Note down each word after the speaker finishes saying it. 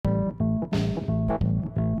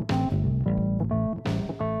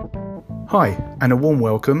Hi, and a warm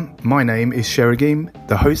welcome. My name is Shaun King,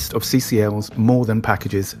 the host of CCL's More Than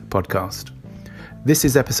Packages podcast. This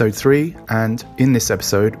is episode 3, and in this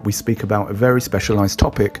episode, we speak about a very specialised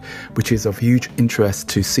topic which is of huge interest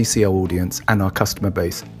to CCL audience and our customer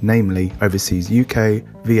base, namely overseas UK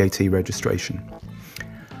VAT registration.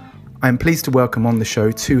 I am pleased to welcome on the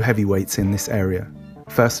show two heavyweights in this area.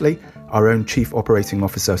 Firstly, our own Chief Operating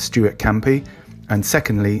Officer Stuary Campey, and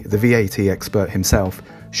secondly, the VAT expert himself,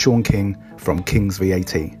 Shaun King from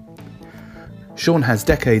KingsVAT. Shaun has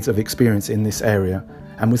decades of experience in this area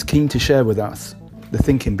and was keen to share with us the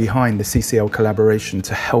thinking behind the CCL collaboration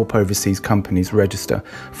to help overseas companies register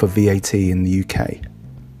for VAT in the UK.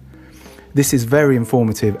 This is a very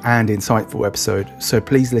informative and insightful episode, so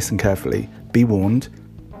please listen carefully. Be warned,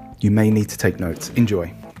 you may need to take notes.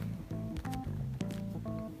 Enjoy.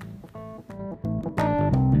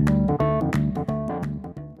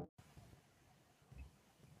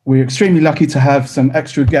 We're extremely lucky to have some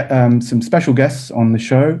some special guests on the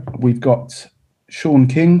show. We've got Shaun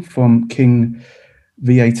King from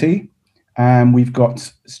KingsVAT, and we've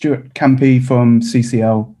got Stuary Campey from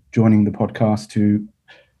CCL joining the podcast to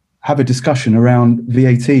have a discussion around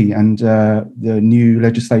VAT and the new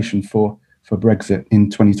legislation for Brexit in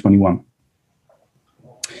 2021.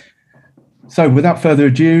 So without further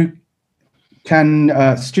ado,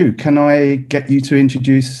 Stu, can I get you to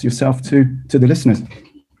introduce yourself to the listeners?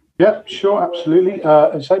 Yeah, sure, absolutely.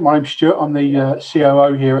 My name's Stuart. I'm the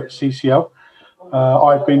COO here at CCL.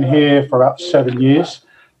 I've been here for about 7 years,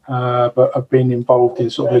 but I've been involved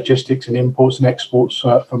in sort of logistics and imports and exports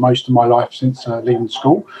for most of my life since leaving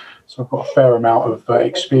school. So I've got a fair amount of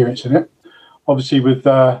experience in it. Obviously, with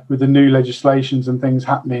the new legislations and things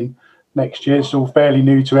happening next year, it's all fairly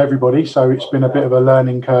new to everybody. So it's been a bit of a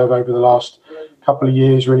learning curve over the last couple of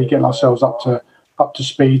years, really getting ourselves up to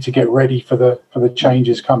speed to get ready for the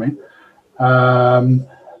changes coming. And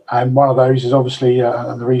one of those is obviously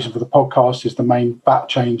the reason for the podcast is the main VAT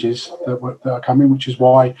changes that are coming, which is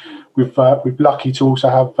why we're lucky to also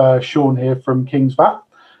have Shaun here from KingsVAT.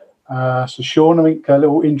 So Shaun, I think a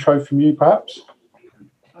little intro from you perhaps.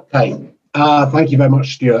 Okay, thank you very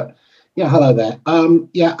much, Stuart. Yeah, hello there.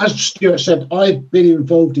 As Stuart said, I've been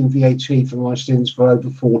involved in VAT for my sins for over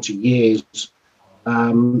 40 years.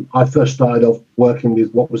 I first started off working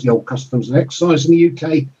with what was the old Customs and Excise in the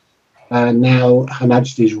UK, and now Her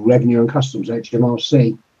Majesty's Revenue and Customs,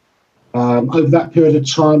 HMRC. Over that period of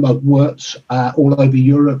time, I've worked all over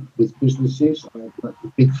Europe with businesses. I've worked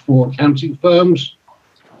with big 4 accounting firms,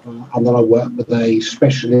 and then I worked with a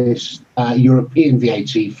specialist European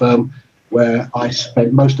VAT firm where I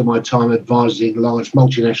spent most of my time advising large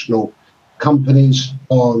multinational companies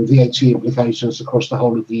on VAT implications across the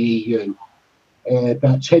whole of the EU.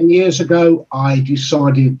 About 10 years ago, I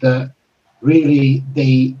decided that really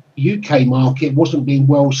the UK market wasn't being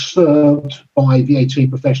well served by VAT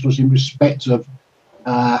professionals in respect of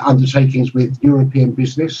undertakings with European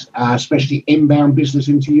business, especially inbound business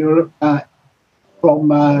into Europe from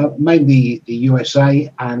mainly the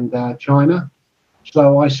USA and China.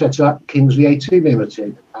 So I set up KingsVAT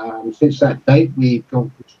Limited. Since that date, we've gone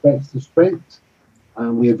from strength to strength.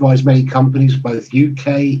 We advise many companies, both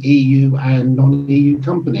UK, EU and non-EU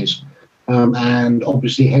companies. And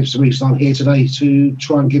obviously, hence the reason I'm here today to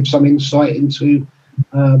try and give some insight into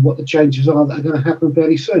what the changes are that are going to happen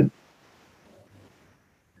very soon.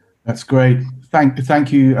 That's great.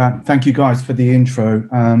 Thank you guys for the intro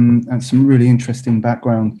and some really interesting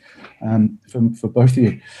background for both of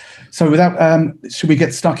you. So without, should we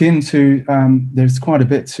get stuck into, there's quite a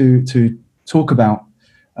bit to talk about,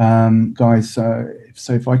 guys.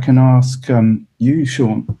 So if I can ask you,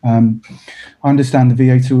 Shaun, I understand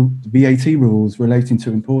the VAT rules relating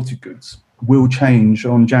to imported goods will change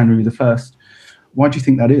on January the 1st. Why do you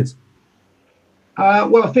think that is?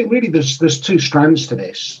 Well, I think really there's 2 strands to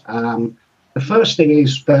this. The first thing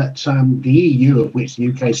is that the EU, of which the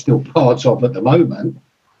UK is still part of at the moment,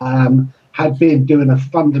 had been doing a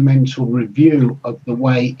fundamental review of the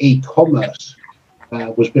way e-commerce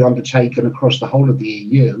was being undertaken across the whole of the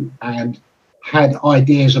EU and had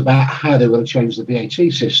ideas about how they were going to change the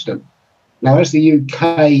VAT system. Now, as the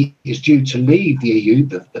UK is due to leave the EU,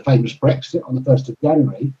 the famous Brexit, on the 1st of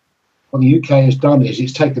January, what the UK has done is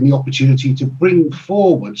it's taken the opportunity to bring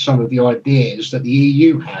forward some of the ideas that the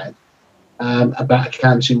EU had about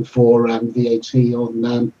accounting for VAT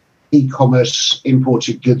on e-commerce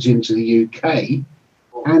imported goods into the UK.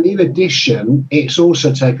 And in addition, it's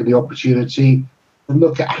also taken the opportunity to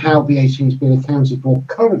look at how VAT is being accounted for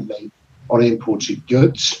currently on imported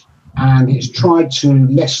goods, and it's tried to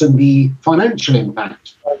lessen the financial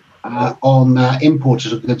impact on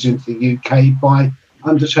importers of goods into the UK by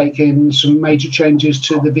undertaking some major changes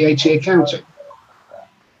to the VAT accounting?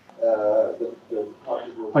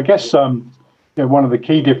 I guess one of the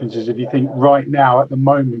key differences, if you think right now at the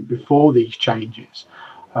moment before these changes,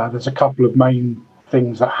 there's a couple of main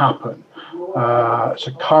things that happen.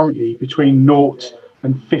 So currently between naught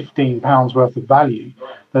and £15 worth of value,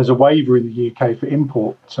 there's a waiver in the UK for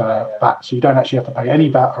import VAT, so you don't actually have to pay any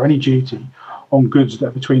VAT or any duty on goods that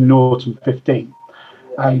are between naught and 15.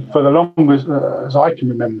 And for the longest as I can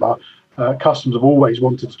remember, customs have always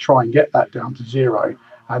wanted to try and get that down to zero,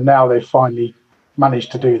 and now they've finally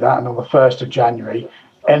managed to do that. And on the 1st of January,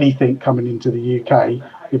 anything coming into the UK,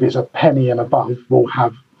 if it's a penny and above, will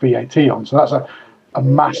have VAT on. So that's a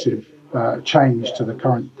massive change to the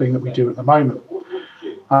current thing that we do at the moment.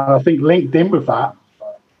 And I think linked in with that,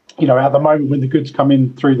 at the moment when the goods come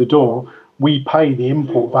in through the door, we pay the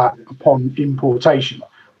import VAT upon importation.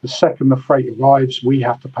 The second the freight arrives, we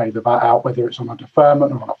have to pay the VAT out, whether it's on a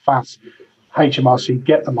deferment or on a FAS. HMRC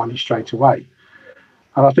get the money straight away.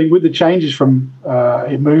 And I think with the changes from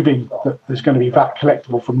it moving, that there's going to be VAT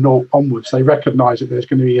collectible from naught onwards, they recognise that there's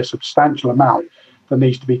going to be a substantial amount that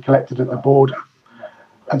needs to be collected at the border.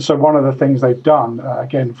 And so one of the things they've done,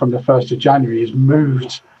 again, from the 1st of January, is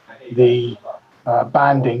moved the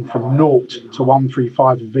banding from naught to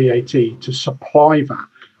 135 of VAT to supply VAT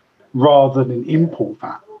rather than import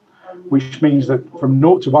VAT, which means that from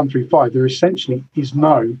naught to 135, there essentially is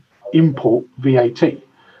no import VAT.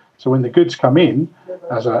 So when the goods come in,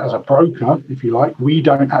 as a broker, if you like, we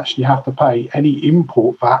don't actually have to pay any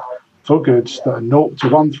import VAT for goods that are naught to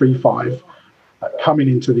 135 coming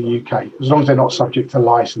into the UK, as long as they're not subject to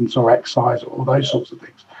license or excise or those sorts of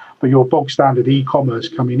things. But your bog standard e-commerce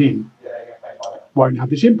coming in won't have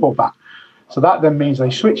this import VAT. So that then means they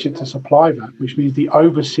switch it to supply VAT, which means the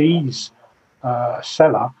overseas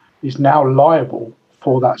seller is now liable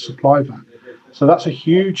for that supply VAT. So that's a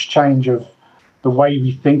huge change of the way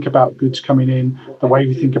we think about goods coming in, the way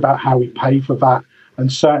we think about how we pay for VAT,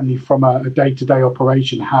 and certainly from a day-to-day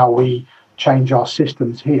operation, how we change our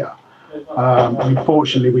systems here.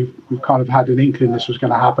 Unfortunately, we've kind of had an inkling this was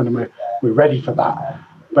going to happen, and we're ready for that.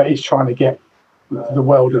 But it's trying to get the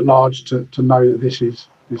world at large to know that this is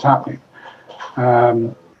happening. I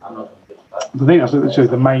think that's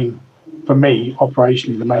the main, for me,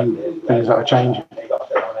 operationally, the main things that are changing.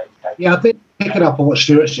 Yeah, I think picking up on what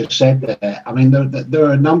Stuart's just said there, I mean, there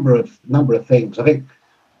are a number of things. I think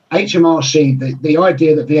HMRC, the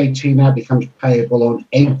idea that VAT now becomes payable on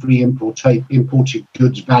every imported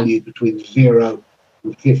goods valued between 0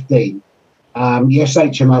 and 15. Yes,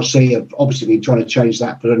 HMRC have obviously been trying to change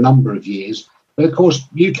that for a number of years. But of course,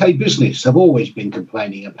 UK business have always been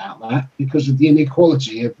complaining about that because of the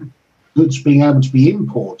inequality of goods being able to be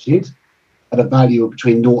imported at a value of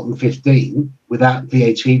between 0 and 15 without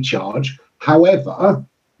VAT charge. However,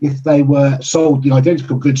 if they were sold the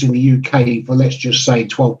identical goods in the UK for, let's just say,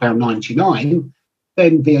 £12.99,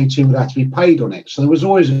 then VAT would have to be paid on it. So there was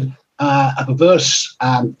always a perverse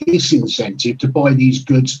disincentive to buy these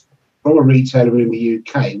goods from a retailer in the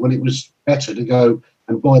UK when it was better to go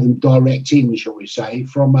and buy them direct in, shall we say,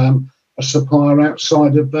 from a supplier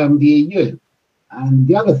outside of the EU. And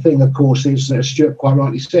the other thing, of course, is, as Stuart quite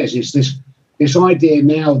rightly says, is this idea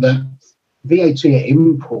now that VAT at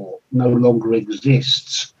import no longer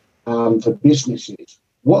exists for businesses.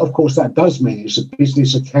 What, of course, that does mean is the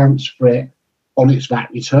business accounts for it on its VAT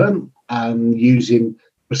return using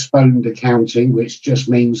postponed accounting, which just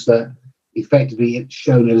means that effectively it's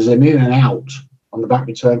shown as an in and out on the VAT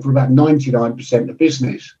return for about 99% of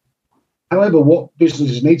business. However, what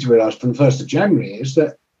businesses need to realise from the 1st of January is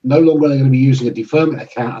that no longer are they going to be using a deferment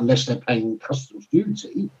account unless they're paying customs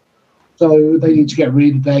duty. So they need to get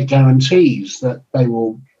rid of their guarantees that they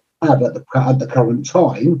will have at the current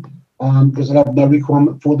time because they'll have no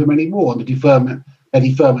requirement for them anymore. And the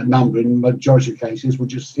deferment number in the majority of cases will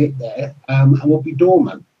just sit there and will be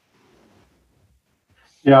dormant.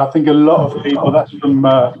 Yeah, I think a lot of people, that's from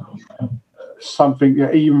something,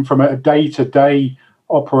 even from a day-to-day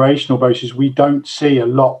operational basis, we don't see a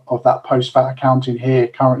lot of that post-VAT accounting here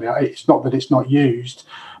currently. It's not that it's not used,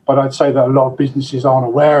 but I'd say that a lot of businesses aren't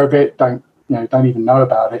aware of it, don't even know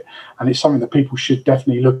about it, and it's something that people should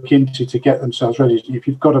definitely look into to get themselves ready. If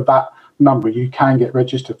you've got a VAT number, you can get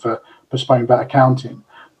registered for postponed VAT accounting,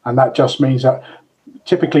 and that just means that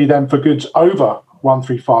typically then for goods over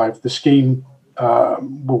 135, the scheme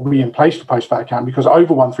will be in place for post-VAT account, because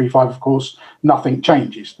over 135, of course, nothing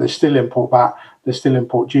changes. There's still import VAT, there's still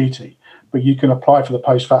import duty, but you can apply for the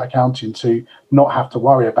post-VAT accounting to not have to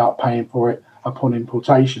worry about paying for it upon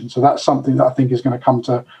importation. So that's something that I think is going to come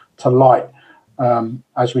to light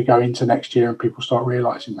as we go into next year and people start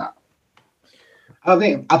realising that. I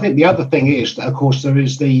think the other thing is that, of course, there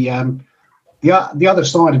is the other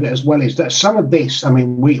side of it as well, is that some of this, I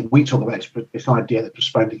mean, we talk about this idea that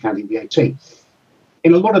postponed accounting VAT.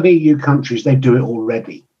 In a lot of EU countries, they do it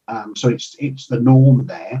already. So it's the norm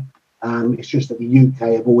there. It's just that the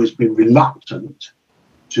UK have always been reluctant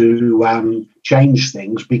to change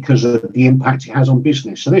things because of the impact it has on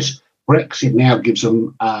business. So this Brexit now gives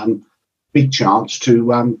them big chance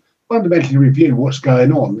to fundamentally review what's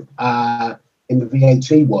going on in the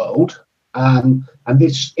VAT world. And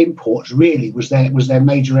this imports really was their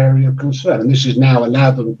major area of concern. And this has now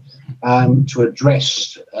allowed them to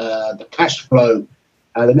address the cash flow,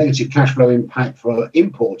 the negative cash flow impact for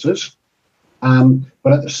importers,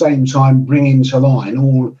 but at the same time bring into line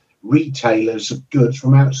all retailers of goods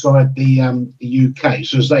from outside the UK,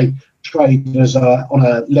 so as they trade on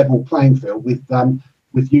a level playing field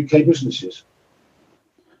with UK businesses.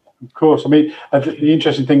 Of course. I mean, the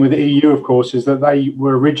interesting thing with the EU, of course, is that they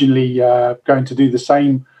were originally going to do the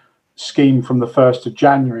same scheme from the 1st of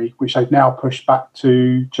January, which they've now pushed back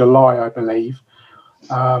to July, I believe.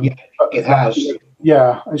 Yeah, it has.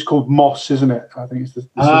 Yeah, it's called MOS, isn't it? I think it's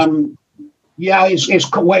yeah, it's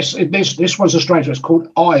called, this one's a strange one. It's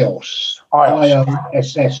called IOS.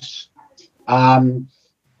 IOSS.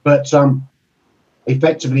 But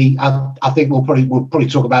effectively, I think we'll probably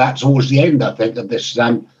talk about that towards the end, I think, of this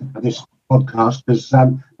podcast, because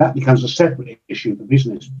that becomes a separate issue for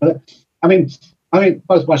business. But I mean,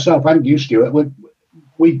 both myself and you, Stuart,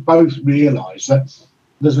 we both realise that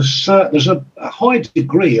there's a high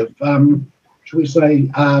degree of shall we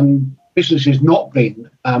say, businesses not being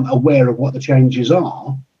aware of what the changes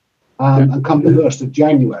are, and come the 1st of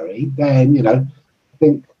January, then I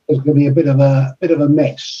think there's going to be a bit of a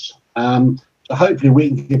mess. So hopefully we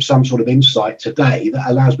can give some sort of insight today that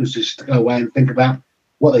allows businesses to go away and think about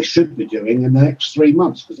what they should be doing in the next 3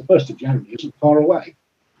 months, because the 1st of January isn't far away.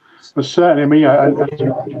 But certainly, I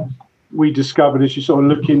mean, we discovered as you sort of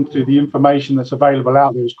look into the information that's available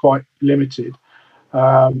out there is quite limited.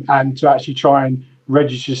 And to actually try and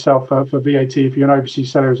register yourself for VAT if you're an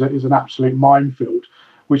overseas seller is an absolute minefield,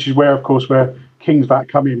 which is where, of course, where KingsVAT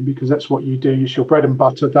come in, because that's what you do. It's your bread and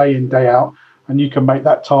butter day in, day out, and you can make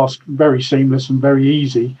that task very seamless and very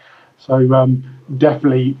easy. So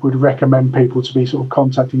definitely would recommend people to be sort of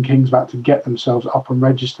contacting KingsVAT to get themselves up and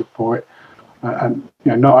registered for it. And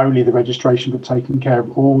not only the registration, but taking care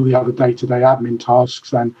of all the other day-to-day admin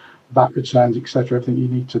tasks and VAT returns, etc., everything you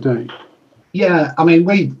need to do. Yeah, I mean,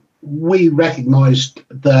 we recognised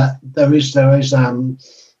that there is an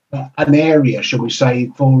area, shall we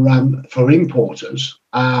say, for importers,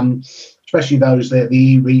 especially those the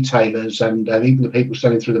e-retailers and even the people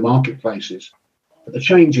selling through the marketplaces. But the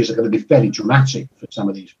changes are going to be fairly dramatic for some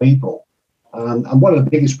of these people. And one of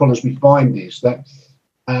the biggest problems we find is that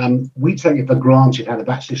we take it for granted how the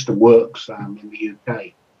VAT system works in the UK.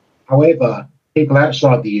 However, people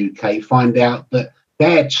outside the UK find out that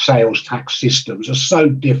their sales tax systems are so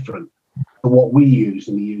different to what we use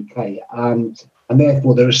in the UK, and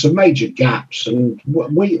therefore there are some major gaps. And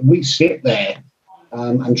we sit there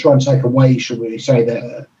and try and take away, shall we say,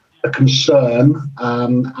 the concern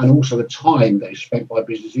and also the time they spent by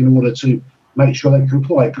business in order to make sure they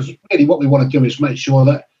comply. Because really, what we want to do is make sure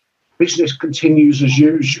that business continues as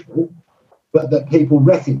usual, but that people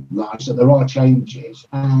recognise that there are changes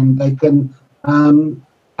and they can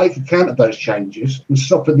take account of those changes and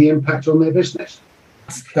soften the impact on their business.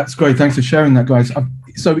 That's great. Thanks for sharing that, guys.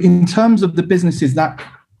 So in terms of the businesses that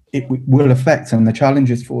it will affect and the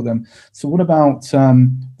challenges for them, so what about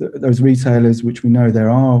those retailers, which we know there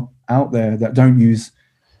are out there, that don't use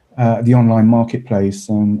the online marketplace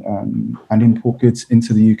and import goods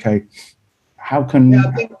into the UK? How can... Yeah,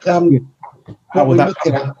 I think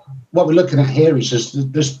what we're looking at here is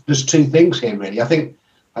there's two things here, really.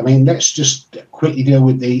 I mean, let's just quickly deal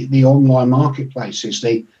with the online marketplaces.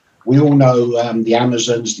 We all know the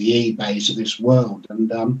Amazons, the eBays of this world.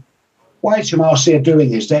 And what HMRC are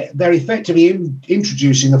doing is they're effectively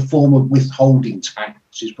introducing a form of withholding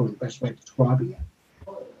tax, is probably the best way of describing it.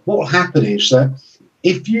 What will happen is that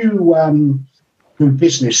if you do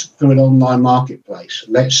business through an online marketplace,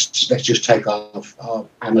 let's just take our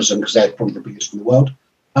Amazon, because they're probably the biggest in the world.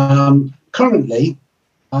 Currently,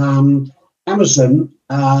 Amazon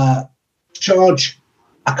charge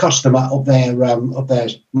a customer of their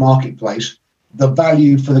marketplace the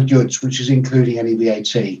value for the goods, which is including any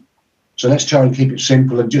VAT. So let's try and keep it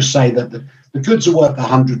simple and just say that the goods are worth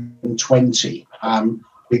 120,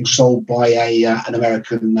 being sold by an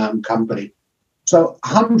American company. So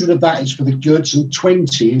 100 of that is for the goods and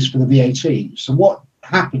 20 is for the VAT. So what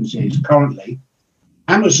happens is currently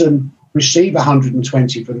Amazon receive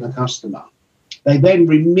 120 from the customer. they then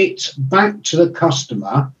remit back to the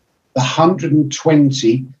customer the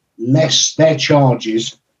 120 less their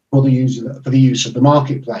charges for the use of the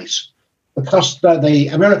marketplace. The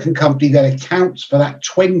American company then accounts for that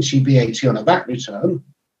 20 VAT on a VAT return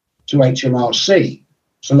to HMRC,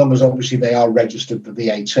 so long as obviously they are registered for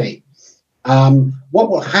VAT. What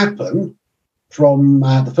will happen from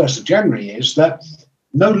the 1st of January is that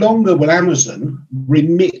no longer will Amazon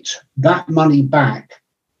remit that money back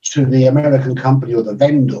to the American company or the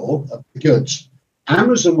vendor of the goods.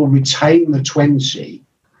 Amazon will retain the 20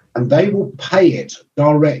 and they will pay it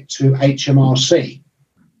direct to HMRC.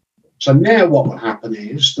 So now what will happen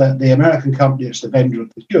is that the American company that's the vendor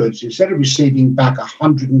of the goods, instead of receiving back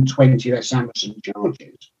 120 less Amazon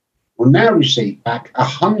charges, will now receive back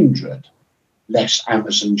 100 less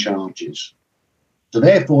Amazon charges. So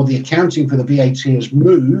therefore, the accounting for the VAT has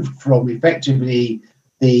moved from effectively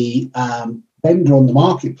the vendor on the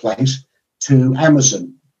marketplace to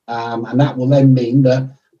Amazon. And that will then mean that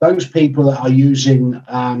those people that are using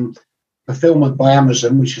fulfillment by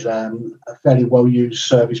Amazon, which is a fairly well-used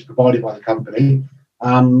service provided by the company,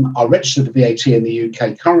 are registered for VAT in the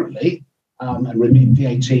UK currently and remit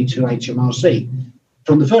VAT to HMRC.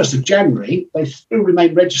 From the 1st of January, they still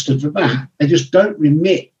remain registered for that. They just don't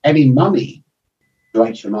remit any money to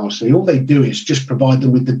HMRC. All they do is just provide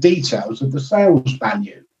them with the details of the sales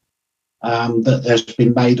value that has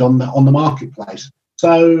been made on the marketplace.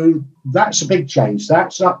 So that's a big change.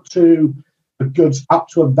 That's up to the goods up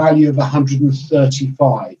to a value of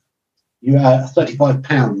 £135.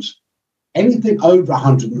 £35. Anything over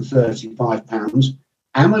 £135,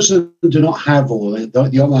 Amazon do not have, or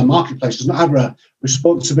the online marketplace does not have a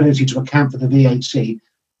responsibility to account for the VAT.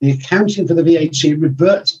 The accounting for the VAT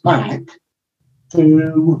reverts back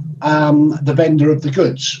to the vendor of the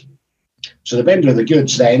goods. So the vendor of the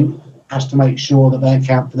goods then has to make sure that they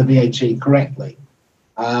account for the VAT correctly.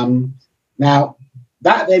 Now,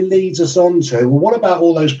 that then leads us on to, well, what about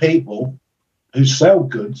all those people who sell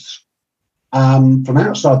goods from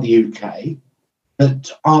outside the UK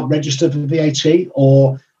that aren't registered for VAT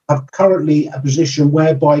or have currently a position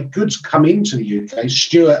whereby goods come into the UK?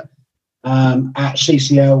 Stuart at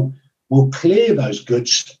CCL will clear those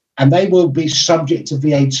goods and they will be subject to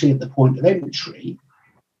VAT at the point of entry.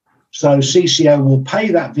 So CCL will pay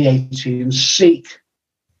that VAT and seek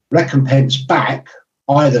recompense back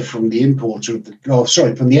either from the importer of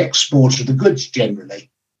from the exporter of the goods generally.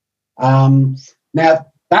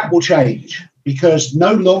 Now that will change because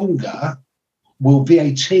no longer will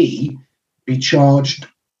VAT be charged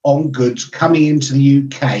on goods coming into the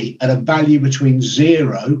UK at a value between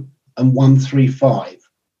 0 and 135.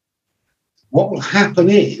 What will happen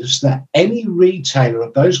is that any retailer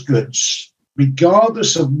of those goods,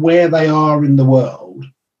 regardless of where they are in the world,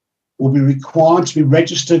 will be required to be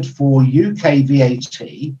registered for UK VAT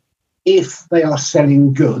if they are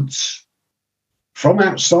selling goods from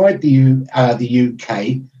outside the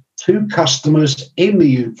UK to customers in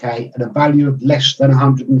the UK at a value of less than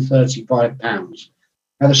 £135.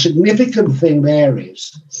 Now, the significant thing there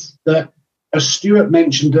is that, as Stuart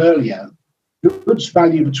mentioned earlier, goods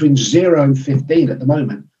value between 0 and 15 at the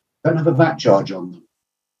moment don't have a VAT charge on them.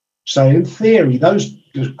 So in theory,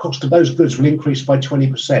 the cost of those goods will increase by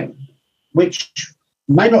 20%, which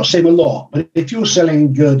may not seem a lot, but if you're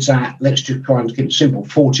selling goods at, let's just try and keep it simple,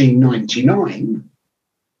 $14.99,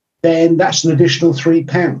 then that's an additional £3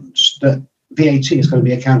 that VAT is going to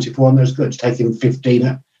be accounted for on those goods, taking 15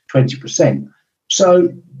 at 20%.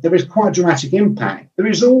 So there is quite a dramatic impact. There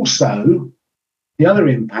is also the other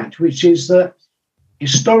impact, which is that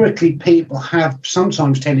historically people have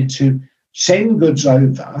sometimes tended to send goods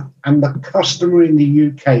over and the customer in the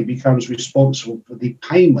UK becomes responsible for the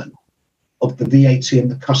payment of the VAT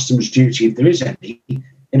and the customs duty, if there is any,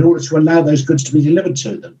 in order to allow those goods to be delivered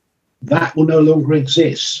to them. That will no longer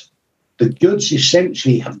exist. The goods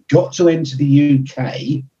essentially have got to enter the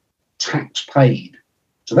UK tax paid.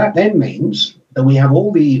 So that then means that we have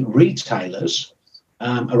all the retailers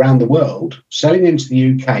around the world selling into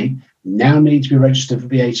the UK now need to be registered for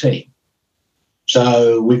VAT.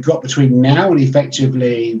 So we've got between now and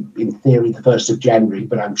effectively, in theory, the 1st of January,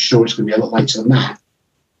 but I'm sure it's going to be a lot later than that,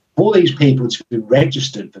 for these people to be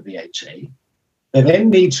registered for VAT, they then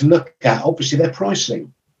need to look at, obviously, their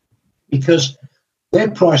pricing, because their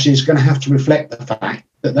pricing is going to have to reflect the fact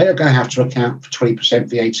that they are going to have to account for 20%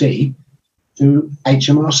 VAT to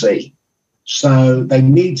HMRC. So they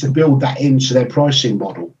need to build that into their pricing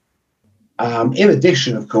model. In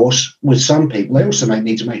addition, of course, with some people, they also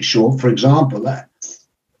need to make sure, for example, that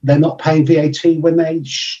they're not paying VAT when they're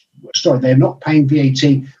not paying VAT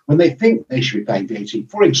when they think they should be paying VAT.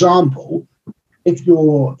 For example, if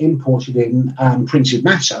you're imported in printed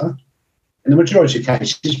matter, in the majority of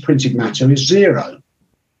cases, printed matter is zero.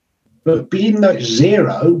 But being that it's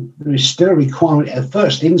zero, there is still a requirement at the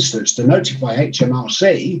first instance to notify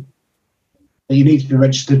HMRC that you need to be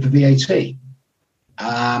registered for VAT.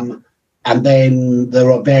 And then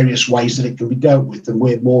there are various ways that it can be dealt with, and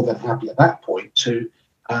we're more than happy at that point to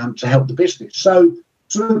help the business. So,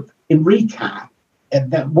 sort of in recap,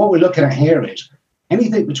 what we're looking at here is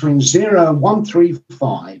anything between £0 and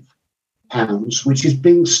 £135, which is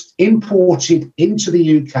being imported into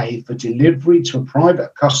the UK for delivery to a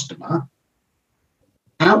private customer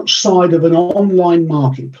outside of an online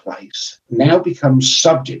marketplace, now becomes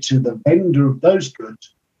subject to the vendor of those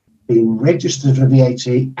goods being registered for VAT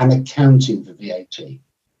and accounting for VAT.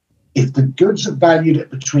 If the goods are valued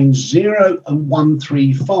at between 0 and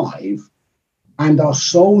 135 and are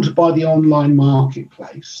sold by the online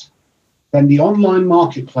marketplace, then the online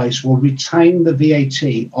marketplace will retain the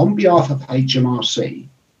VAT on behalf of HMRC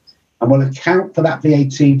and will account for that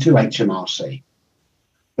VAT to HMRC.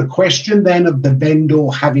 The question then of the vendor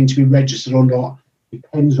having to be registered or not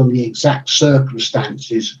depends on the exact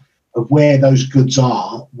circumstances of where those goods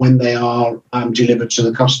are when they are delivered to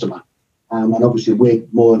the customer. And obviously we're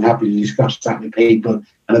more than happy to discuss that with people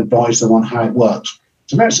and advise them on how it works.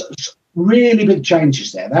 So that's really big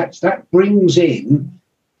changes there. That brings in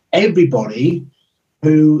everybody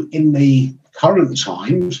who in the current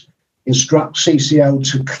times instructs CCL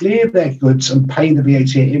to clear their goods and pay the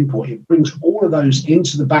VAT at import. It brings all of those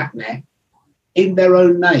into the back net in their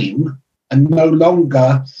own name and no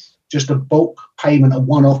longer just a bulk payment, a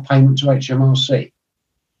one-off payment to HMRC.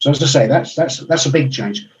 So as I say, that's a big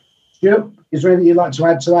change. Stuart, is there anything you'd like to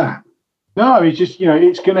add to that? No, it's just,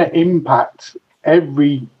 it's going to impact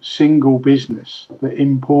every single business that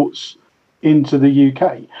imports into the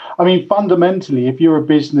UK. I mean, fundamentally, if you're a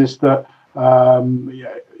business that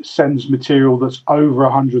sends material that's over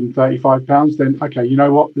 £135, then, okay, you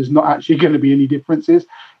know what? There's not actually going to be any differences.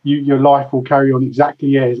 Your life will carry on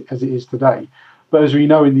exactly as it is today. But as we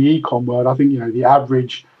know in the e-com world, I think, the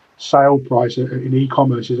average sale price in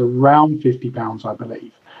e-commerce is around £50, I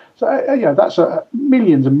believe. So, that's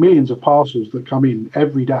millions and millions of parcels that come in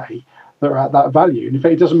every day that are at that value. And in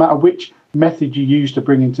fact, it doesn't matter which method you use to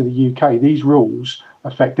bring into the UK, these rules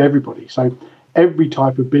affect everybody. So every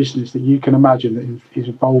type of business that you can imagine that is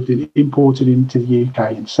involved in importing into the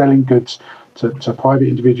UK and selling goods to private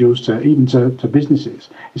individuals, to businesses,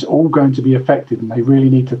 is all going to be affected. And they really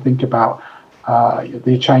need to think about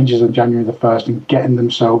the changes on January the 1st and getting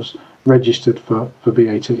themselves registered for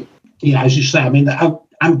VAT. Yeah, as you say, I mean, I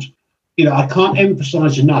can't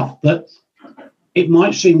emphasise enough that it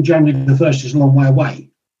might seem January the 1st is a long way away,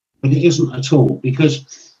 but it isn't at all,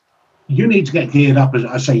 because you need to get geared up. As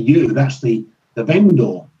I say, that's the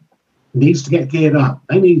vendor needs to get geared up.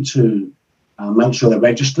 They need to make sure they're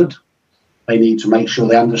registered. They need to make sure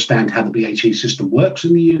they understand how the VAT system works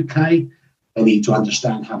in the UK. They need to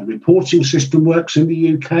understand how the reporting system works in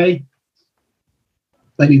the UK.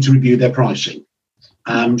 They need to review their pricing.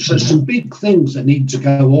 So some big things that need to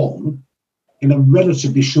go on in a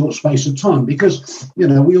relatively short space of time, because,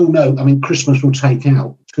 we all know, I mean, Christmas will take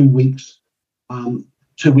out 2 weeks,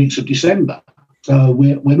 2 weeks of December. So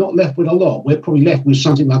we're not left with a lot. We're probably left with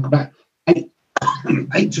something like about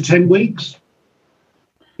 8 to 10 weeks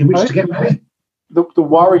in which to get paid. The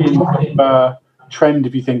worrying trend,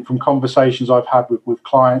 if you think, from conversations I've had with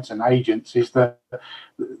clients and agents, is that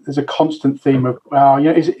there's a constant theme of,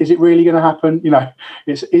 is it really going to happen?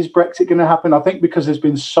 Is Brexit going to happen? I think because there's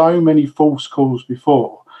been so many false calls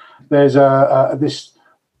before, there's this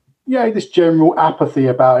general apathy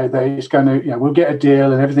about it, that it's going to, we'll get a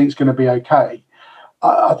deal and everything's going to be okay.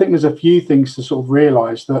 I think there's a few things to sort of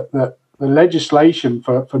realise that the legislation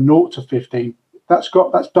for 0 to 15, that's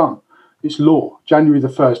done. It's law. January the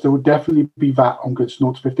 1st, there will definitely be VAT on goods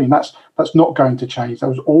 0 to 15. That's not going to change. That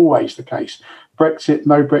was always the case. Brexit,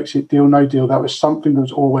 no Brexit, deal, no deal. That was something that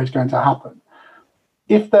was always going to happen.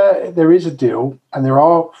 If there is a deal and there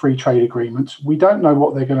are free trade agreements, we don't know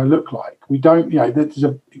what they're going to look like. We don't, there's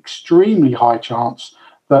an extremely high chance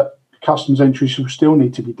that customs entries will still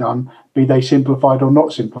need to be done, be they simplified or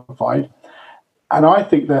not simplified. And I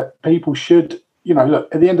think that people should,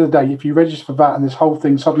 look, at the end of the day, if you register for VAT and this whole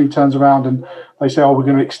thing suddenly turns around and they say, we're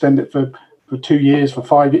going to extend it for 2 years, for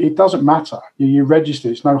 5 years, it doesn't matter. You register.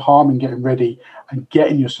 It's no harm in getting ready and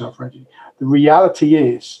getting yourself ready. The reality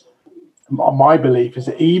is, my belief is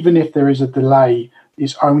that even if there is a delay,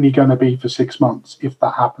 it's only going to be for 6 months, if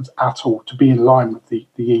that happens at all, to be in line with the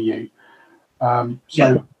EU. I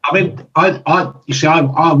mean,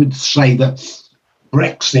 I would say that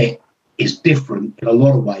Brexit is different in a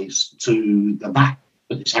lot of ways to the VAT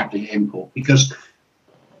that is happening at import, because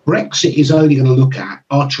Brexit is only going to look at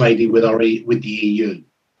our trading with the EU.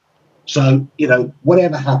 So,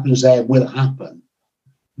 whatever happens there will happen.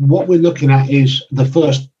 What we're looking at is the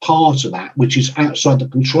first part of that, which is outside the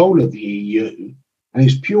control of the EU, and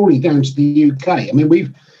is purely down to the UK. I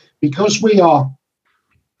mean, because we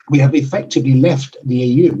have effectively left the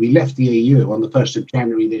EU. We left the EU on the 1st of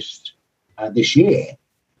January this year.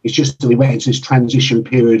 It's just that we went into this transition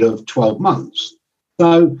period of 12 months.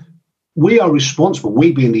 So we are responsible,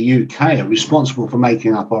 we being the UK, are responsible for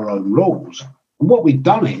making up our own rules. And what we've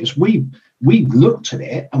done is we've looked at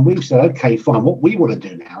it and we've said, okay, fine, what we want to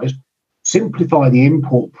do now is simplify the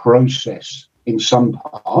import process in some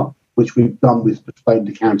part, which we've done with postponed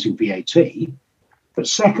accounting VAT. But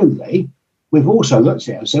secondly, we've also looked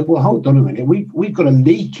at it and said, well, hold on a minute, we've got a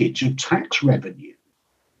leakage of tax revenue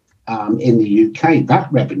in the UK,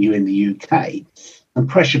 VAT revenue in the UK, and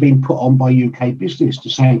pressure being put on by UK business to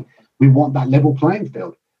say we want that level playing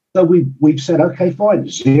field. So we've said, okay, fine,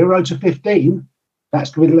 0 to 15, that's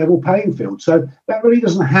going to be the level playing field. So that really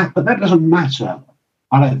doesn't happen. That doesn't matter,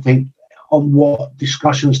 I don't think, on what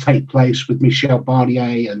discussions take place with Michel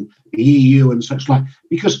Barnier and the EU and such like,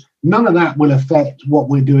 because none of that will affect what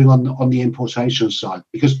we're doing on the importation side,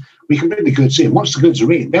 because we can bring the goods in. Once the goods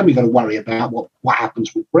are in, then we've got to worry about what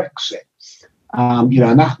happens with Brexit. And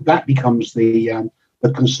that becomes the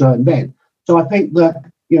concern then. So I think that,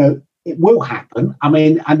 it will happen. I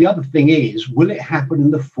mean, and the other thing is, will it happen in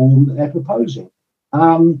the form that they're proposing?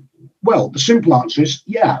 Well, the simple answer is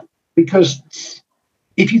yeah, because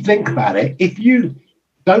if you think about it, if you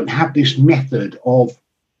don't have this method of,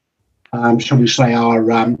 shall we say, our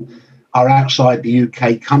outside the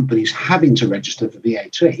UK companies having to register for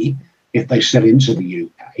VAT if they sell into the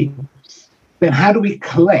UK, then how do we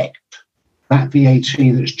collect that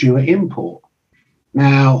VAT that's due at import?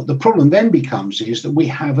 Now, the problem then becomes is that we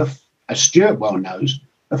have, as Stuart well knows,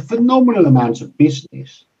 a phenomenal amount of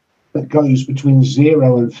business that goes between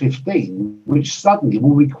 0 and 15, which suddenly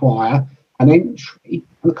will require an entry,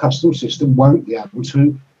 and the customs system won't be able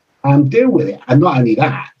to deal with it. And not only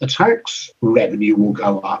that, the tax revenue will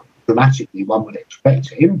go up dramatically, one would expect,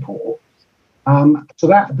 to import. So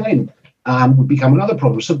that then would become another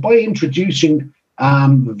problem. So by introducing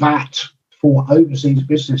VAT for overseas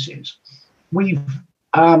businesses, we've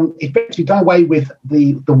effectively done away with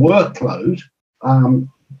the workload of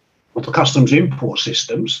the customs import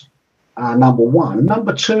systems, number one.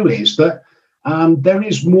 Number two is that there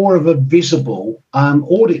is more of a visible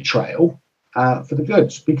audit trail for the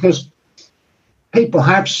goods, because people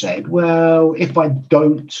have said, well, if I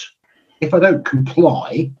don't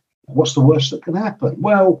comply, what's the worst that can happen?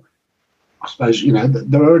 Well, I suppose,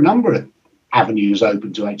 there are a number of avenues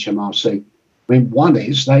open to HMRC. I mean, one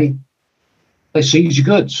is they seize your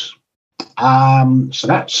goods. So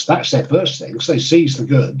that's their first thing. So they seize the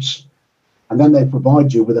goods, and then they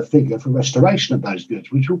provide you with a figure for restoration of those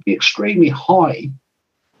goods, which will be extremely higher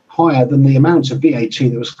than the amount of VAT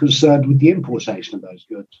that was concerned with the importation of those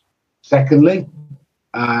goods. Secondly,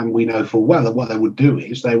 we know full well that what they would do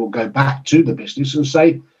is they will go back to the business and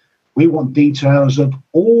say, we want details of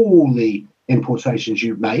all the importations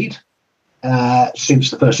you've made since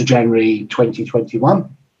the 1st of January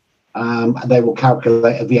 2021. And they will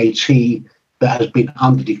calculate a VAT that has been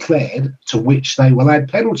underdeclared, to which they will add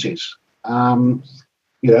penalties. So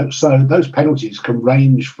those penalties can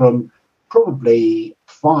range from probably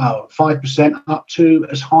 5% up to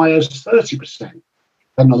as high as 30%, depending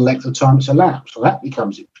on the length of time it's elapsed. So that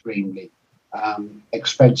becomes extremely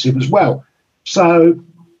expensive as well. So,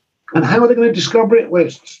 and how are they going to discover it? Well,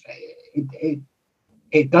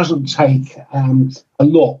 it doesn't take a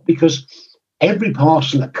lot, because every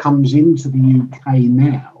parcel that comes into the UK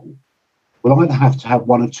now will either have to have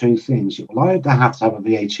one of two things. It will either have to have a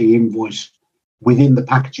VAT invoice within the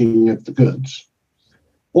packaging of the goods,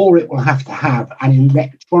 or it will have to have an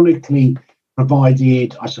electronically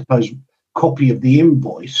provided, I suppose, copy of the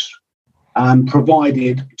invoice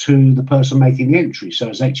provided to the person making the entry, so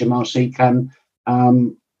as HMRC can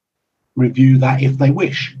review that if they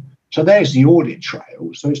wish. So there's the audit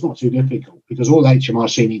trail. So it's not too difficult, because all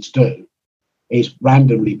HMRC needs to do is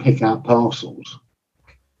randomly pick out parcels,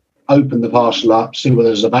 open the parcel up, see whether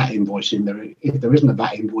there's a VAT invoice in there. If there isn't a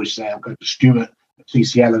VAT invoice there, I'll go to Stuart at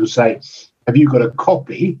CCL and say, have you got a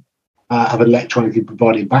copy of an electronically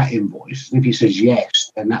provided VAT invoice? And if he says yes,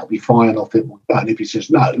 then that'll be fine, off it will go. And if he says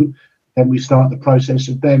no, then we start the process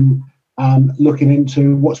of them looking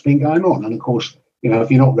into what's been going on. And of course,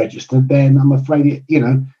 if you're not registered, then I'm afraid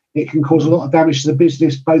it can cause a lot of damage to the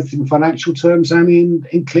business, both in financial terms and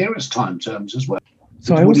in clearance time terms as well.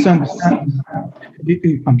 So I also understand,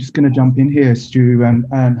 I'm just going to jump in here, Stu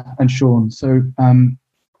and Shaun. So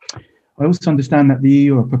I also understand that the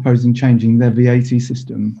EU are proposing changing their VAT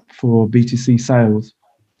system for B2C sales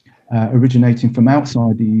originating from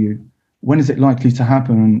outside the EU. When is it likely to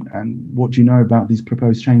happen, and what do you know about these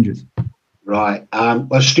proposed changes? Right.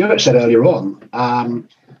 Well, Stuart said earlier on,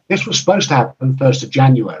 this was supposed to happen 1st of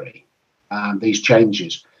January, these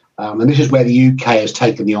changes. And this is where the UK has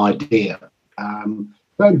taken the idea.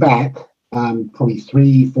 Going back probably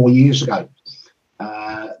 3-4 years ago,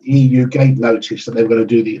 the EU gave notice that they were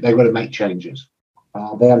going to make changes.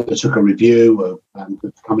 They undertook a review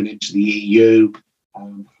of coming into the EU,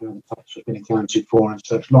 how the tax was being accounted for and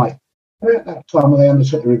such like. And at that time when they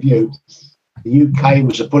undertook the review, the UK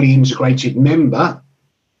was a fully integrated member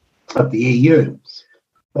of the EU.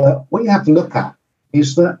 But what you have to look at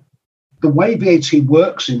is that the way VAT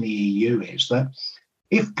works in the EU is that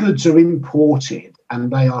if goods are imported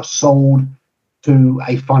and they are sold to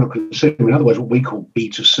a final consumer, in other words, what we call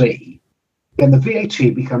B2C, then the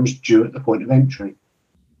VAT becomes due at the point of entry.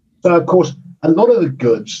 So, of course, a lot of the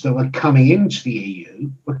goods that were coming into the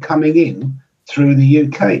EU were coming in through the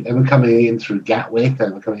UK. They were coming in through Gatwick, they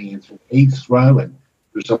were coming in through Heathrow and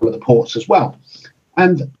through some of the ports as well.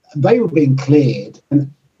 And they were being cleared,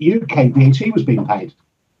 and UK VAT was being paid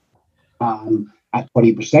at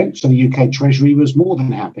 20%, so the UK Treasury was more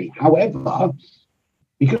than happy. However,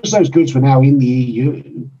 because those goods were now in the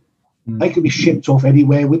EU, they could be shipped off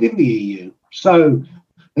anywhere within the EU. So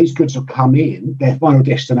these goods have come in, their final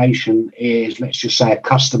destination is, let's just say, a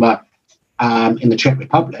customer in the Czech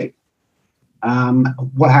Republic.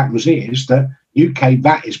 What happens is that UK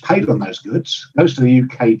VAT is paid on those goods, goes to the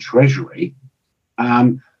UK Treasury,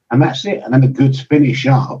 and that's it. And then the goods finish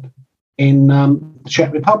up in the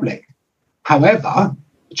Czech Republic. However,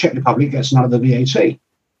 the Czech Republic gets none of the VAT.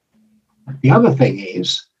 The other thing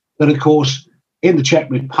is that, of course, in the Czech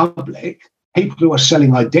Republic, people who are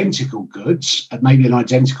selling identical goods at maybe an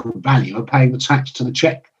identical value are paying the tax to the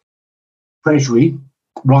Czech Treasury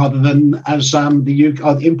rather than as the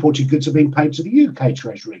imported goods are being paid to the UK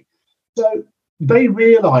Treasury. So they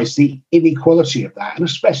realised the inequality of that, and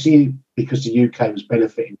especially because the UK was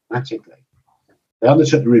benefiting dramatically. They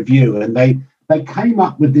undertook the review and they came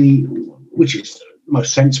up with which is the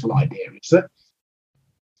most sensible idea, is that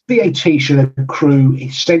VAT should accrue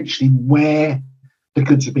essentially where the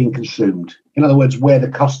goods are being consumed. In other words, where the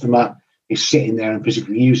customer is sitting there and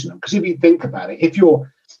physically using them. Because if you think about it, if you're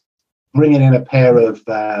bringing in a pair of,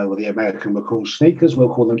 well, the American will call sneakers,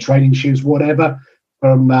 we'll call them training shoes, whatever,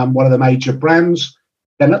 from one of the major brands,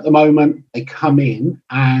 then at the moment they come in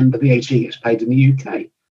and the VAT gets paid in the UK.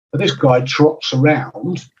 But this guy trots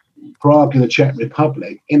around Prague in the Czech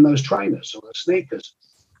Republic in those trainers or the sneakers.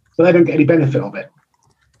 So they don't get any benefit of it.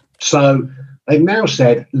 So they've now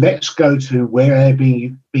said, let's go to where they're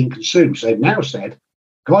being consumed. So they've now said,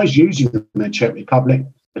 guys using them in the Czech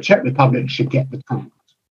Republic should get the tax.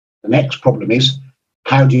 The next problem is,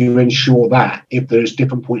 how do you ensure that if there's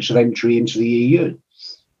different points of entry into the EU?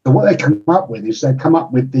 So what they come up with is they come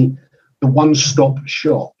up with the one-stop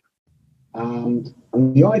shop. And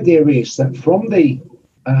the idea is that from the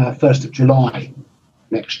 1st of July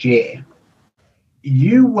next year,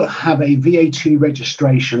 you will have a VAT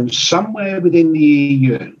registration somewhere within the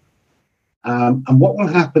EU. And what will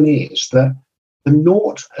happen is that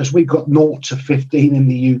as we've got 0 to 15 in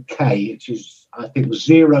the UK, which is, I think,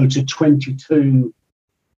 0 to 22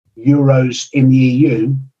 euros in the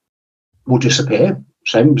EU, will disappear.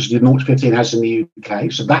 Same as the 0 to 15 has in the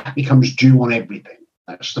UK. So that becomes due on everything.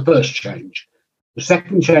 That's the first change. The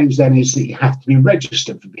second change then is that you have to be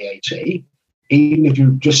registered for VAT, even if you're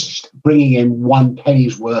just bringing in 1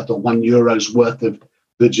 penny's worth or €1 worth of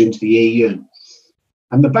goods into the EU.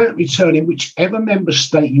 And the VAT return in whichever member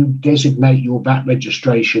state you designate your VAT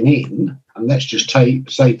registration in, and let's just say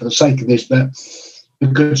for the sake of this that the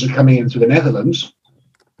goods are coming in through the Netherlands,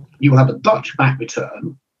 you will have a Dutch VAT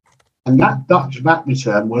return, and that Dutch VAT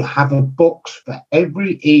return will have a box for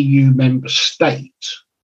every EU member state.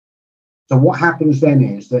 So what happens then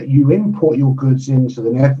is that you import your goods into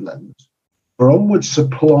the Netherlands for onward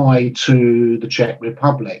supply to the Czech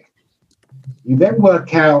Republic. You then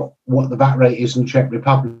work out what the VAT rate is in the Czech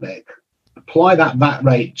Republic, apply that VAT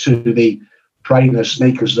rate to the trainers,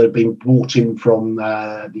 sneakers that have been brought in from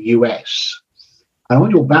the US. And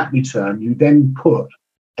on your VAT return, you then put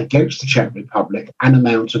against the Czech Republic an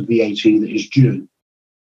amount of VAT that is due.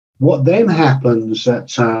 What then happens at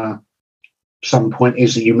some point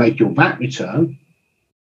is that you make your VAT return.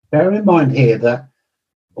 Bear in mind here that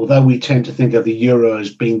although we tend to think of the euro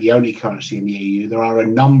as being the only currency in the EU, there are a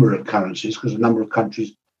number of currencies because a number of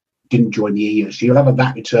countries didn't join the EU. So you'll have a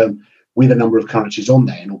VAT return with a number of currencies on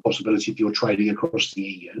there, and a possibility if you're trading across the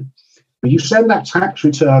EU. But you send that tax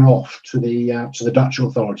return off to the Dutch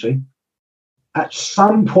authority. At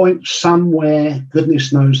some point, somewhere,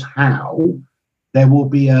 goodness knows how, there will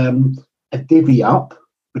be a divvy up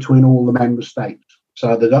between all the member states.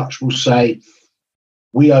 So the Dutch will say,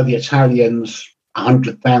 we owe the Italians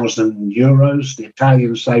 100,000 euros. The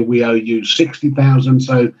Italians say we owe you 60,000.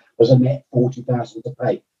 So there's a net 40,000 to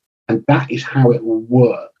pay. And that is how it will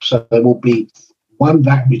work. So there will be one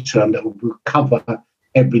VAT return that will cover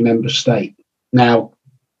every member state. Now,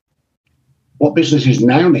 what businesses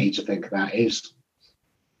now need to think about is,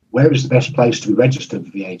 where is the best place to be registered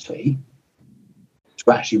for VAT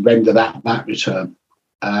to actually render that VAT return?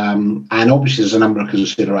 And obviously there's a number of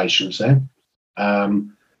considerations there.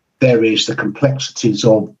 There is the complexities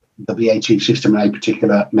of the VAT system in a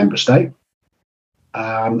particular member state.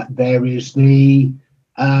 There is the,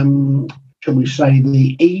 shall we say,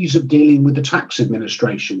 the ease of dealing with the tax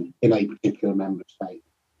administration in a particular member state.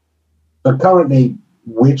 So currently,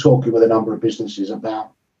 we're talking with a number of businesses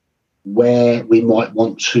about where we might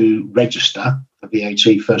want to register for VAT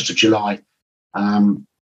 1st of July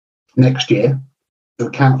next year to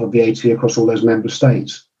account for VAT across all those member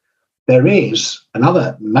states. There is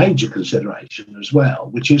another major consideration as well,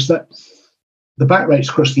 which is that the VAT rates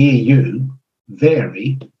across the EU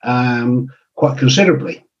vary quite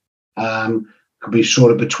considerably. Could be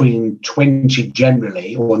sort of between 20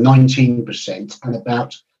 generally, or 19%, and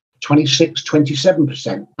about 26,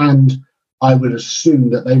 27%. And I would assume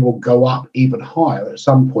that they will go up even higher at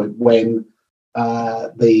some point when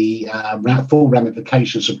the full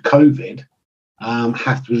ramifications of COVID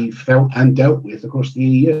have to be felt and dealt with across the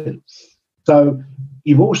EU. So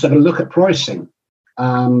you've also got to look at pricing,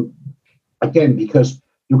 again, because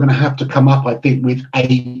you're going to have to come up, I think, with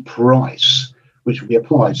a price which will be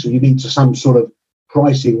applied. So you need to some sort of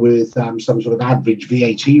pricing with some sort of average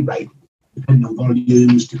VAT rate, depending on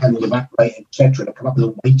volumes, depending on the VAT rate, etc., to come up with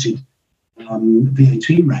a weighted VAT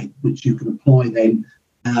rate, which you can apply then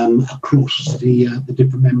across the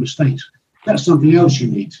different member states. That's something else you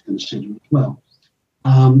need to consider as well.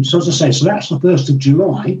 So as I say, so that's the 1st of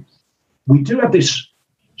July. We do have this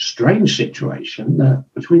strange situation that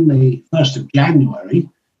between the 1st of January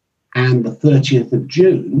and the 30th of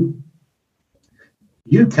June,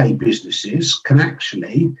 UK businesses can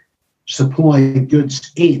actually supply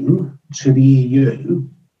goods in to the EU,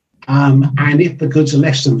 and if the goods are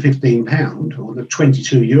less than £15 or the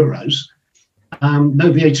 €22,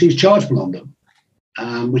 no VAT is chargeable on them,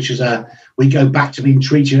 which is we go back to being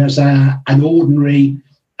treated as an ordinary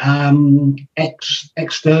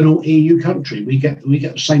external EU country. We get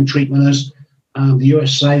the same treatment as the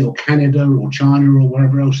USA or Canada or China or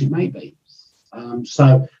wherever else it may be.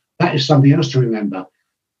 So that is something else to remember.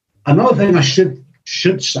 Another thing I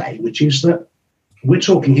should say, which is that we're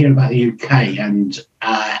talking here about the UK and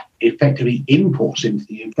effectively imports into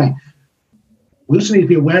the UK. We also need to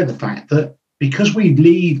be aware of the fact that because we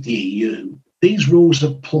leave the EU, these rules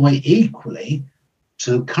apply equally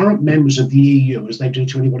to current members of the EU as they do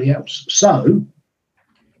to anybody else. So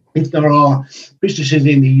if there are businesses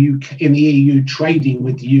in the EU trading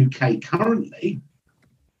with the UK currently,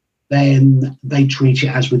 then they treat it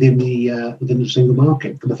as within the single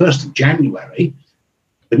market. For the 1st of January,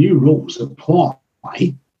 the new rules apply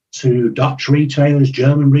to Dutch retailers,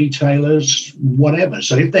 German retailers, whatever.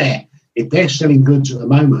 So if they're selling goods at the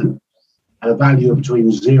moment at a value of between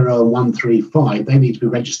 0 and 135, they need to be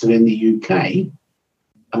registered in the UK,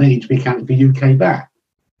 and they need to be accounted for UK VAT.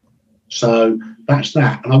 So that's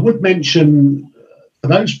that. And I would mention, for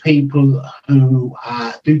those people who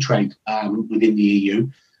do trade within the EU,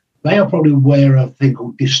 they are probably aware of a thing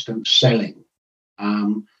called distance selling.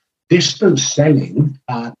 Distance selling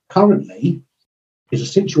currently is a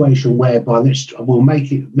situation whereby, we'll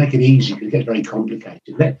make it easy because it gets very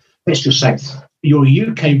complicated. Let's just say you're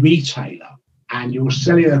a UK retailer and you're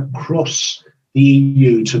selling across the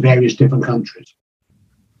EU to various different countries.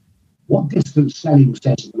 What distance selling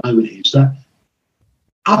says at the moment is that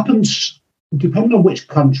depending on which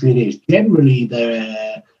country it is, generally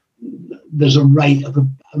there's a rate of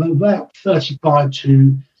about 35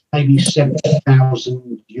 to maybe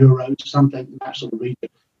 70,000 euros, something in that sort of region.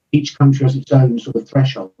 Each country has its own sort of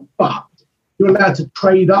threshold, but you're allowed to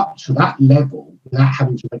trade up to that level without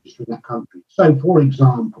having to register in that country. So, for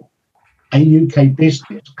example, a UK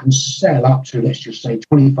business can sell up to, let's just say,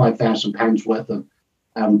 £25,000 worth of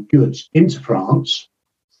goods into France,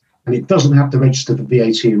 and it doesn't have to register for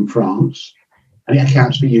VAT in France, and it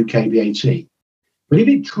accounts for UK VAT. But if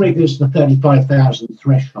it triggers the 35,000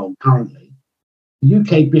 threshold currently, the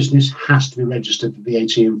UK business has to be registered for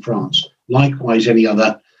VAT in France. Likewise, any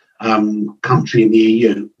other country in the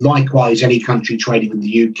EU. Likewise, any country trading in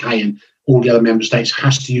the UK and all the other member states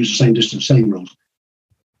has to use the same distance selling rules.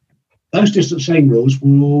 Those distance selling rules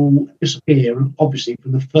will disappear, obviously,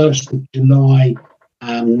 from the 1st of July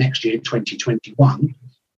next year, 2021,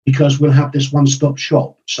 because we'll have this one-stop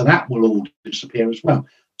shop. So that will all disappear as well.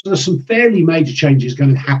 So there's some fairly major changes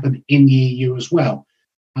going to happen in the EU as well.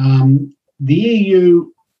 The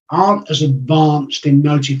EU aren't as advanced in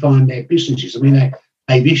notifying their businesses. I mean,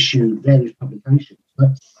 they've issued various publications,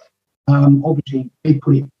 but obviously they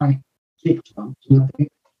put it back 6 months. And I think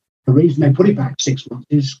the reason they put it back 6 months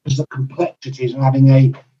is because the complexities of having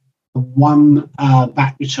a one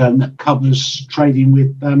VAT return that covers trading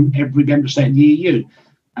with every member state in the EU,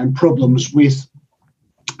 and problems with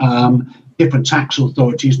different tax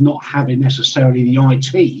authorities not having necessarily the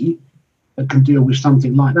IT that can deal with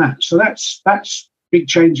something like that. So that's big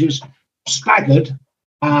changes staggered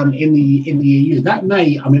in the EU. That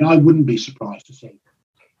may, I mean, I wouldn't be surprised to see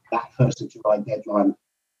that 1st of July deadline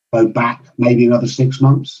go back maybe another 6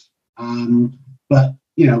 months. But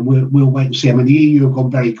you know, we'll wait and see. I mean, the EU have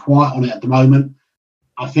gone very quiet on it at the moment.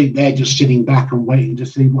 I think they're just sitting back and waiting to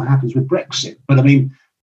see what happens with Brexit. But I mean,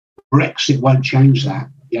 Brexit won't change that.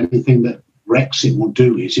 The only thing that Brexit will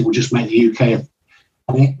do is it will just make the UK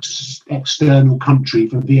an external country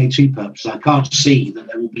for VAT purposes. I can't see that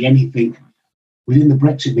there will be anything within the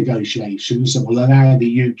Brexit negotiations that will allow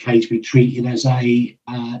the UK to be treated as a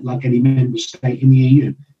like any member state in the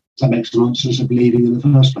EU. That makes nonsense of leaving in the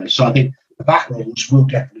first place. So I think the VAT rules will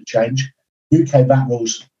definitely change. UK VAT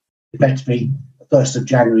rules effectively the 1st of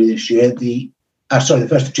January this year, the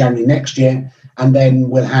 1st of January next year, and then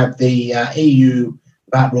we'll have the EU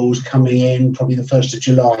VAT rules coming in probably the 1st of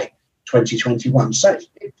July 2021. So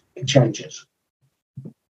it changes.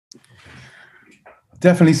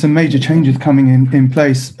 Definitely some major changes coming in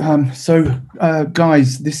place.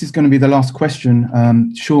 Guys, this is going to be the last question.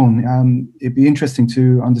 Shaun, it'd be interesting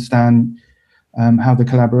to understand how the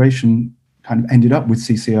collaboration kind of ended up with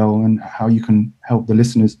CCL and how you can help the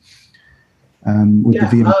listeners with the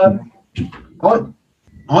VM.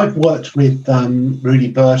 I've worked with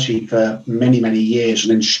Rudy Bertie for many, many years,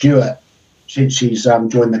 and then Stuart since he's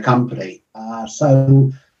joined the company.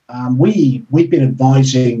 We've been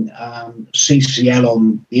advising CCL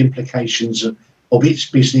on the implications of its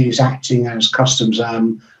business acting as customs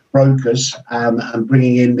brokers and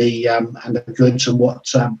bringing in the goods and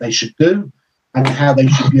what they should do and how they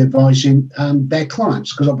should be advising their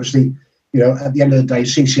clients. Because obviously, you know, at the end of the day,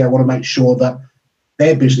 CCL want to make sure that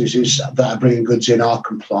their businesses that are bringing goods in are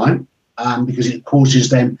compliant because it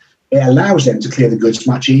allows them to clear the goods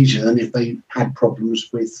much easier than if they had problems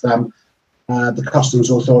with the customs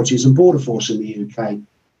authorities and border force in the UK.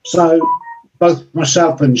 So both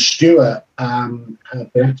myself and Stuart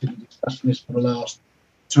have been actively discussing this for the last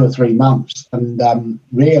 2 or 3 months and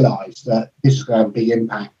realised that this is going to have a big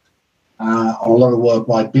impact on a lot of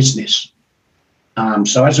worldwide business.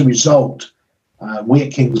 So as a result, we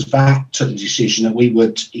at KingsVAT took the decision that we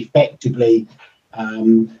would effectively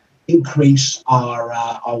increase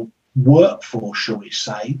our workforce, shall we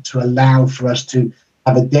say, to allow for us to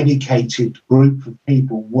have a dedicated group of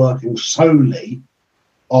people working solely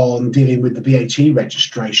on dealing with the VAT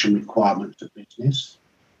registration requirements of business,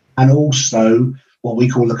 and also what we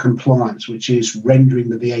call the compliance, which is rendering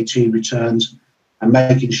the VAT returns and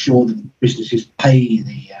making sure that the businesses pay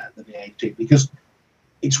the VAT. Because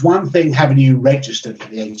it's one thing having you registered for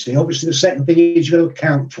VAT. Obviously, the second thing is you've got to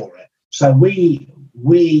account for it. So we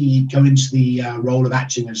go into the role of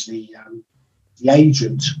acting as the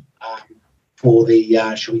agent for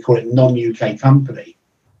the, shall we call it, non-UK company,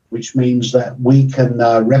 which means that we can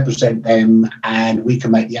represent them and we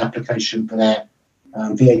can make the application for their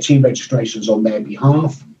VAT registrations on their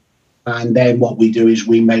behalf. And then what we do is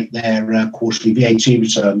we make their quarterly VAT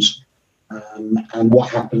returns. And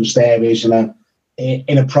what happens there is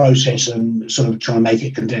in a process and sort of trying to make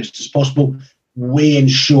it condensed as possible, we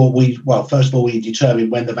ensure first of all, we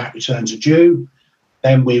determine when the VAT returns are due.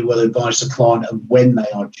 Then we will advise the client of when they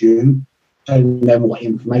are due, and then what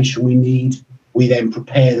information we need. We then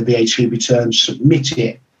prepare the VAT return, submit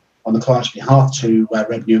it on the client's behalf to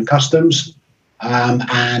Revenue and Customs,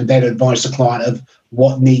 and then advise the client of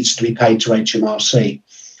what needs to be paid to HMRC.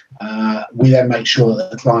 We then make sure that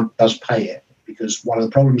the client does pay it, because one of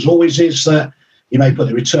the problems always is that you may put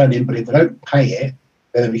the return in, but if they don't pay it,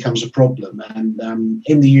 then it becomes a problem. And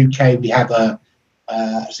in the UK, we have a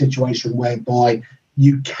situation whereby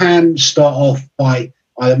you can start off by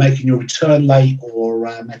either making your return late or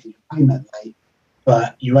making your payment late,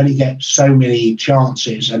 but you only get so many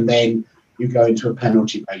chances, and then you go into a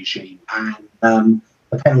penalty regime, and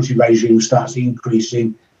the penalty regime starts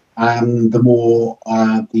increasing the more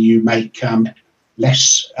you make shall we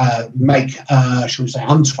say,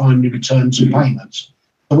 untimely returns and payments.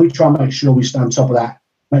 So we try and make sure we stay on top of that,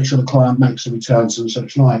 make sure the client makes the returns and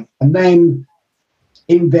such like. And then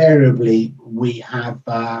invariably we have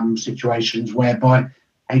situations whereby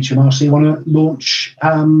HMRC want to launch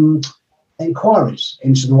inquiries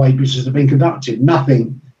into the way business have been conducted.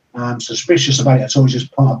 Nothing suspicious about it at all,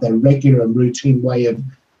 just part of their regular and routine way of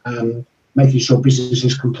making sure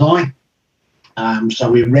businesses comply.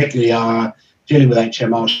 So we regularly are dealing with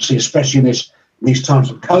HMRC, especially in these times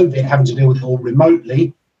of COVID, having to deal with it all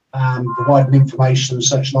remotely, providing information and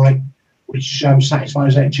such like, which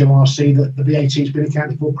satisfies HMRC that the VAT has been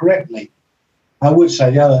accounted for correctly. I would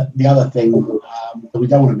say the other thing that we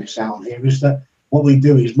don't want to miss out on here is that what we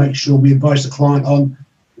do is make sure we advise the client on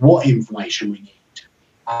what information we need.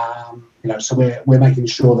 So we're making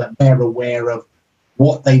sure that they're aware of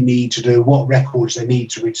what they need to do, what records they need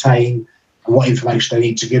to retain, and what information they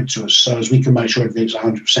need to give to us, so as we can make sure everything's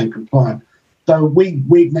 100% compliant. So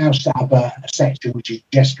we've now set up a section which is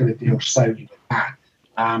just going to deal solely with that.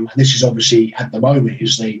 And this is obviously at the moment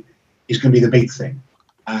is going to be the big thing,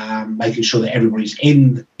 making sure that everybody's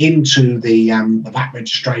into the VAT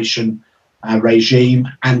registration regime,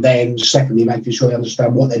 and then secondly making sure they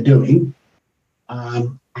understand what they're doing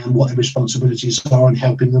and what their responsibilities are, and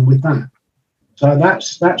helping them with that. So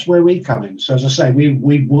that's where we come in. So as I say,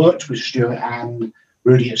 we've worked with Stuart and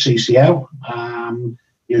Rudy at CCL, on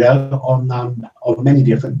many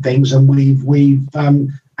different things, and we've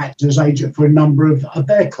acted as agent for a number of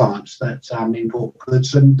their clients that import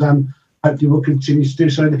goods, and hopefully we'll continue to do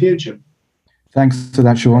so in the future. Thanks for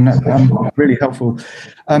that, Shaun. Really helpful.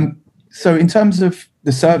 So in terms of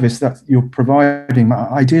the service that you're providing,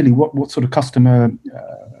 ideally, what sort of customer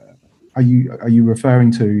are you referring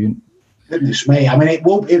to? Goodness me! I mean, it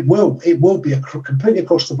will be completely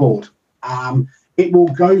across the board. It will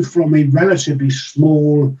go from a relatively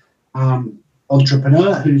small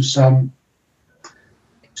entrepreneur who's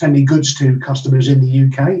sending goods to customers in the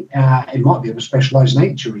UK. It might be of a specialised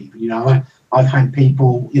nature, even. I've had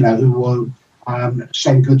people, who will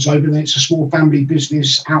send goods over, and it's a small family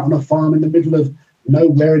business out on a farm in the middle of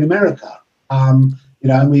nowhere in America. And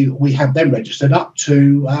we have them registered up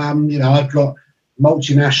to, I've got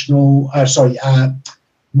multinational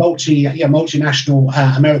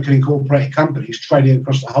American incorporated companies trading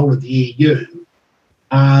across the whole of the EU,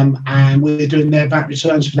 and we're doing their VAT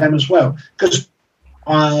returns for them as well. Because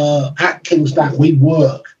at KingsVAT, we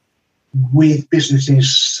work with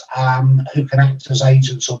businesses who can act as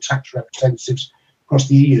agents or tax representatives across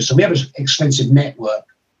the EU. So we have an extensive network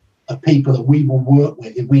of people that we will work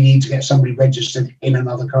with if we need to get somebody registered in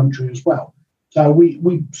another country as well. So we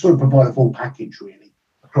sort of provide a full package, really,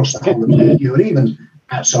 across the whole of the EU and even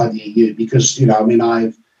outside the EU, because,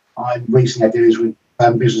 I've recently had dealings with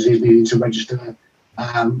businesses needing to register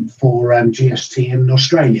for GST in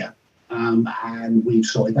Australia, and we've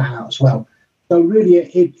sorted that out as well. So really,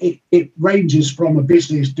 it ranges from a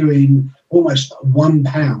business doing almost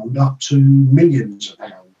 £1 up to millions of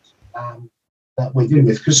pounds that we're dealing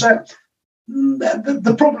with, because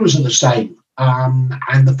the problems are the same.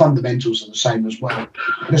 And the fundamentals are the same as well.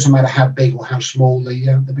 It doesn't matter how big or how small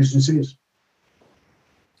the business is.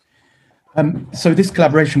 So this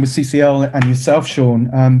collaboration with CCL and yourself,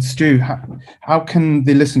 Shaun, Stu, how can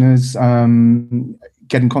the listeners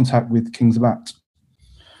get in contact with KingsVAT?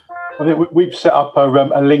 I think we've set up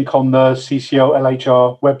a link on the CCL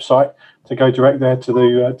LHR website to go direct there to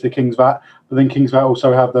KingsVAT. But then KingsVAT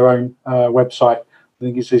also have their own website. I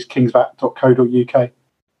think it says kingsvat.co.uk.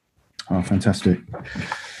 Oh, fantastic.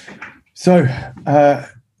 So,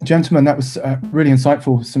 gentlemen, that was really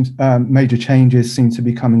insightful. Some major changes seem to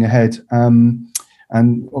be coming ahead. And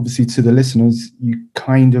obviously to the listeners, you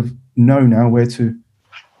kind of know now where to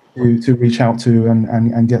reach out to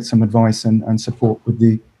and get some advice and support with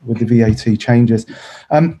the VAT changes.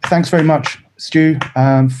 Thanks very much, Stu,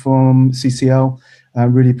 from CCL.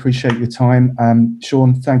 Really appreciate your time.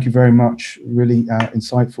 Shaun, thank you very much. Really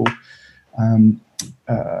insightful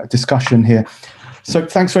discussion here. So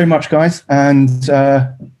thanks very much, guys, and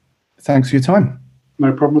thanks for your time.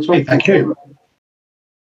 No problem at all. Hey, thank you.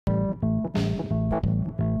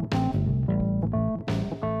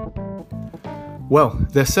 Well,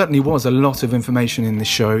 there certainly was a lot of information in this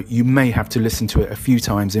show. You may have to listen to it a few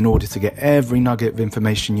times in order to get every nugget of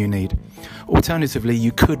information you need. Alternatively,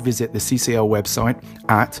 you could visit the CCL website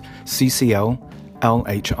at ccllhr.com.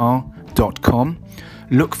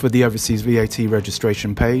 Look for the Overseas VAT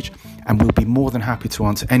registration page, and we'll be more than happy to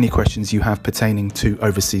answer any questions you have pertaining to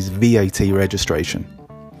overseas VAT registration.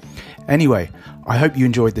 Anyway, I hope you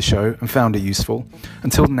enjoyed the show and found it useful.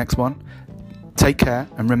 Until the next one, take care,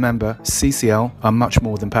 and remember, CCL are much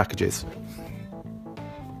more than packages.